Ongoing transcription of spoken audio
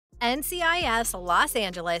NCIS Los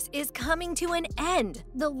Angeles is coming to an end.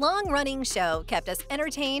 The long-running show kept us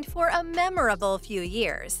entertained for a memorable few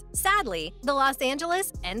years. Sadly, the Los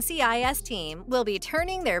Angeles NCIS team will be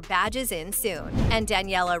turning their badges in soon, and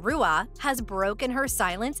Daniela Rua has broken her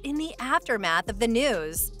silence in the aftermath of the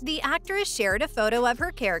news. The actress shared a photo of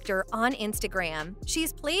her character on Instagram.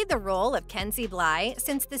 She's played the role of Kenzie Bly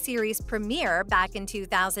since the series premiere back in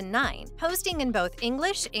 2009, posting in both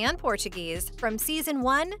English and Portuguese from Season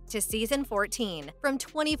 1 to Season 14. From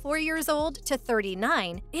 24 years old to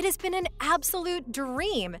 39, it has been an absolute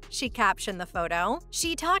dream, she captioned the photo.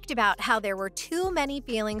 She talked about how there were too many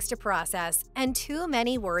feelings to process and too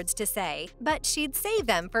many words to say, but she'd save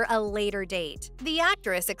them for a later date. The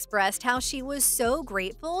actress expressed how she was so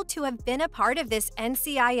grateful to have been a part of this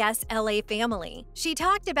NCIS LA family. She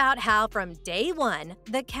talked about how from day one,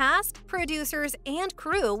 the cast, producers, and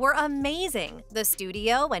crew were amazing. The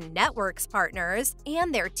studio and networks partners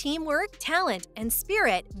and their teamwork, talent, and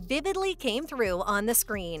spirit vividly came through on the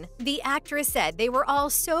screen. The actress said they were all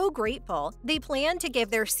so grateful, they planned to give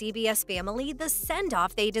their CBS family the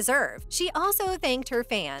send-off they deserve. She also thanked her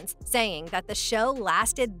fans, saying that the show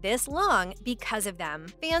lasted this long because of them.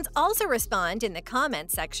 Fans also respond in the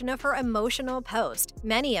comments section of her emotional post.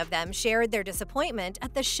 Many of them shared their disappointment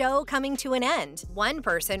at the show coming to an end. One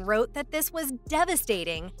person wrote that this was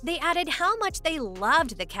devastating. They added how much they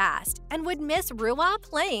loved the cast and would miss Rua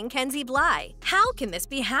playing Kenzie Bly. How can this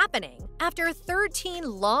be happening? After 13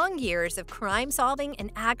 long years of crime-solving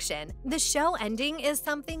and action, the show ending is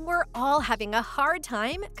something we're all having a hard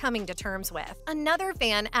time coming to terms with. Another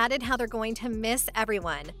fan added how they're going to miss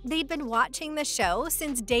everyone. They'd been watching the show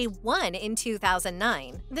since day one in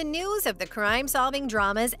 2009. The news of the crime-solving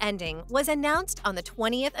drama's ending was announced on the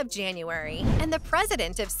 20th of January, and the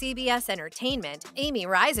president of CBS Entertainment, Amy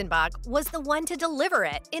Reisenbach, was the one to deliver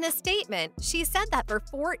it. In a statement, she said that for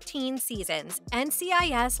 14 seasons,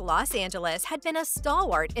 NCIS Los Angeles had been a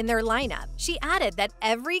stalwart in their lineup. She added that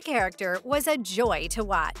every character was a joy to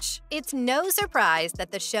watch. It's no surprise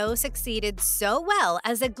that the show succeeded so well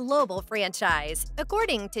as a global franchise.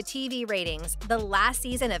 According to TV ratings, the last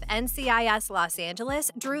season of NCIS Los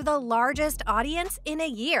Angeles drew the largest audience in a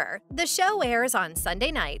year. The show airs on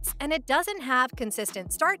Sunday nights, and it doesn't have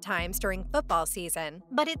consistent start times during football season,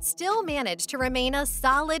 but it still managed to remain a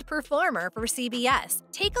solid performer for CBS.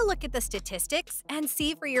 Take a look at the statistics and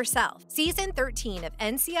see for yourself. Season 13 of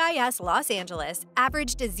NCIS Los Angeles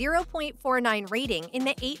averaged a 0.49 rating in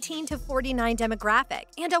the 18 to 49 demographic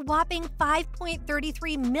and a whopping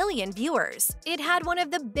 5.33 million viewers. It had one of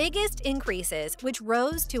the biggest increases, which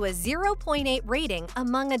rose to a 0.8 rating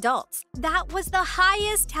among adults. That was the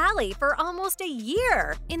highest tally for almost a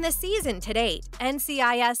year. In the season to date,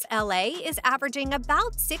 NCIS LA is averaging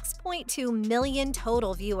about 6.2 million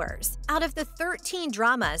total viewers. Out of the 13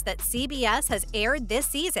 dramas that CBS has aired this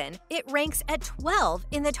season, it ranks at 12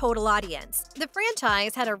 in the total audience. The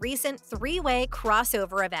franchise had a recent three-way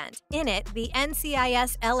crossover event. In it, the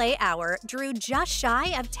NCIS LA Hour drew just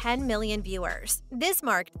shy of 10 million viewers. This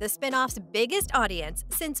marked the spin-off's biggest audience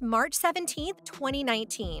since March 17,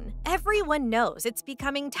 2019. Everyone knows it's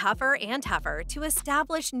becoming tougher and tougher to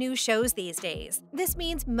establish new shows these days. This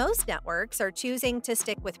means most networks are choosing to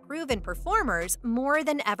stick with proven performers more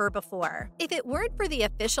than ever before. If it weren't for the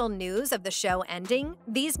official news of the show ending,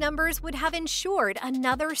 these numbers would have ensured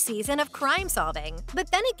another season of crime solving.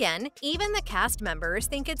 But then again, even the cast members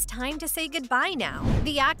think it's time to say goodbye now.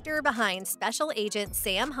 The actor behind Special Agent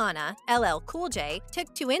Sam Hanna, LL Cool J,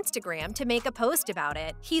 took to Instagram to make a post about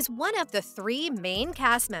it. He's one of the 3 main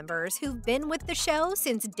cast members who've been with the show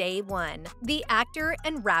since day one. The actor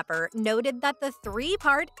and rapper noted that the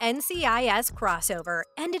 3-part NCIS crossover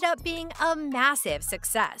ended up being a massive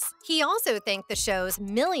success. He also thanked the show's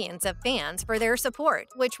millions of fans for their support,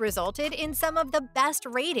 which resulted in some of the best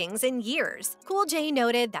ratings in years. Cool J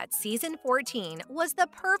noted that Season 14 was the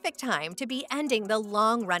perfect time to be ending the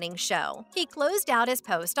long-running show. He closed out his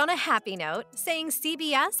post on a happy note, saying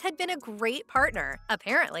CBS had been a great partner.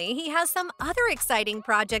 Apparently, he has some other exciting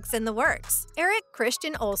projects in the works. Eric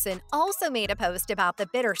Christian Olsen also made a post about the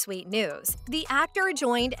bittersweet news. The actor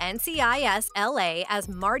joined NCIS LA as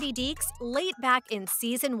Marty Deeks late back in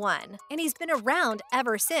Season 1, and he's been around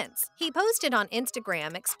ever since. He posted on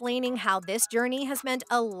Instagram explaining explaining how this journey has meant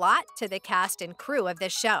a lot to the cast and crew of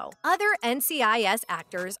this show. Other NCIS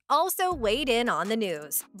actors also weighed in on the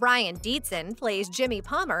news. Brian Dietzen plays Jimmy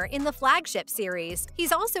Palmer in the flagship series.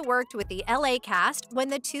 He's also worked with the LA cast when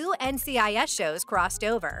the two NCIS shows crossed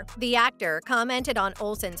over. The actor commented on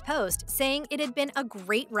Olsen's post, saying it had been a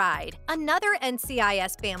great ride. Another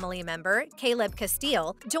NCIS family member, Caleb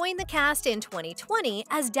Castile, joined the cast in 2020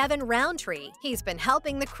 as Devin Roundtree. He's been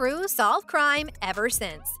helping the crew solve crime ever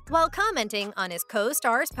since. While commenting on his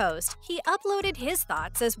co-star's post, he uploaded his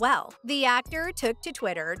thoughts as well. The actor took to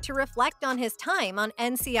Twitter to reflect on his time on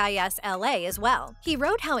NCIS LA as well. He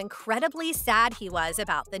wrote how incredibly sad he was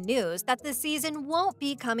about the news that the season won't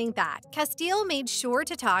be coming back. Castile made sure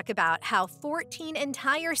to talk about how 14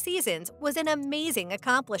 entire seasons was an amazing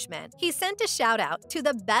accomplishment. He sent a shout-out to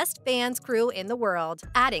the best fans crew in the world,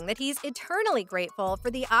 adding that he's eternally grateful for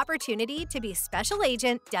the opportunity to be Special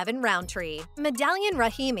Agent Devin Roundtree. Medallion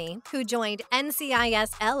Rahimi, who joined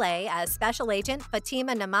NCIS LA as Special Agent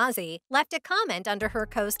Fatima Namazi, left a comment under her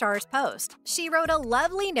co-star's post. She wrote a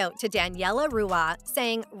lovely note to Daniela Rua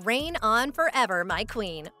saying, "Reign on forever, my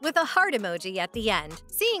queen," with a heart emoji at the end.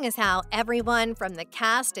 Seeing as how everyone from the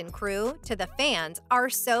cast and crew to the fans are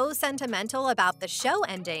so sentimental about the show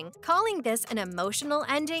ending, calling this an emotional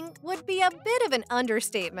ending would be a bit of an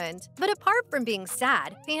understatement. But apart from being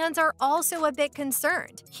sad, fans are also a bit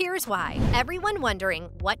concerned. Here's why. Everyone wondering,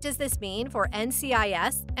 what does this mean for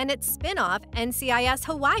NCIS and its spin-off NCIS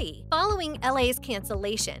Hawaii? Following LA's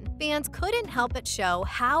cancellation, fans couldn't help but show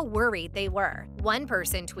how worried they were. One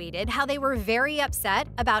person tweeted how they were very upset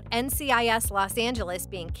about NCIS Los Angeles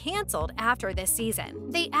being canceled after this season.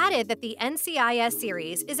 They added that the NCIS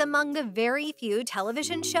series is among the very few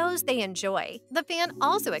television shows they enjoy. The fan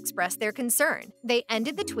also expressed their concern. They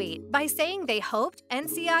ended the tweet by saying they hoped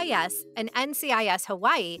NCIS and NCIS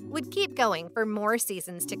Hawaii would keep going for more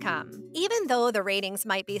seasons to come. Even though the ratings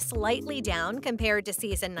might be slightly down compared to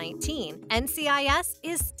season 19, NCIS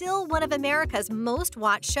is still one of America's most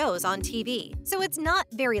watched shows on TV, so it's not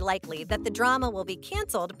very likely that the drama will be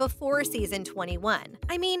canceled before season 21.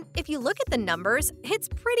 I mean, if you look at the numbers, it's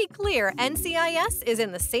pretty clear NCIS is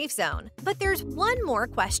in the safe zone. But there's one more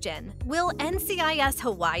question. Will NCIS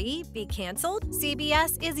Hawaii be canceled?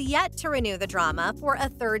 CBS is yet to renew the drama for a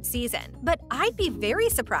third season, but I'd be very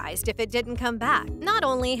surprised if it didn't come back. Not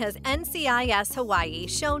only has NCIS Hawaii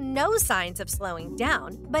shown no signs of slowing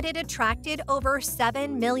down, but it attracted over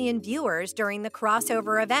 7 million viewers during the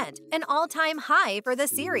crossover event, an all-time high for the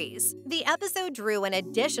series. The episode drew an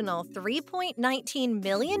additional 3.19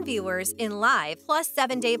 million viewers in live plus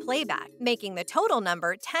 7-day playback, making the total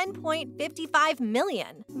number 10.55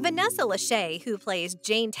 million. Vanessa Lachey, who plays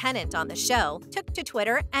Jane Tennant on the show, took to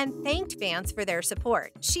Twitter and thanked fans for their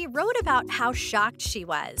support. She wrote about how shocked she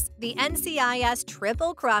was. The NCIS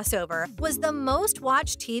triple crossover was the most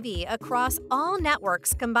watched TV across all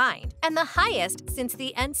networks combined, and the highest since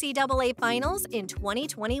the NCAA Finals in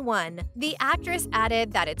 2021. The actress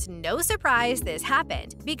added that it's no surprise this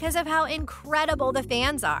happened because of how incredible the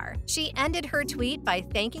fans are. She ended her tweet by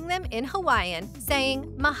thanking them in Hawaiian,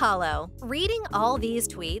 saying, "Mahalo." Reading all these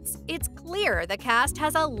tweets, it's clear the cast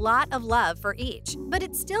has a lot of love for each, but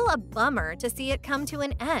it's still a bummer to see it come to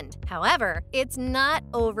an end. However, it's not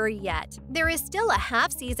over yet. There is still a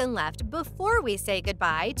half season left before we say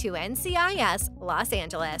goodbye to NCIS Los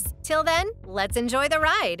Angeles. Till then, let's enjoy the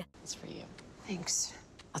ride. It's for you. Thanks.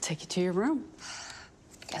 I'll take you to your room.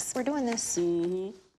 Guess we're doing this.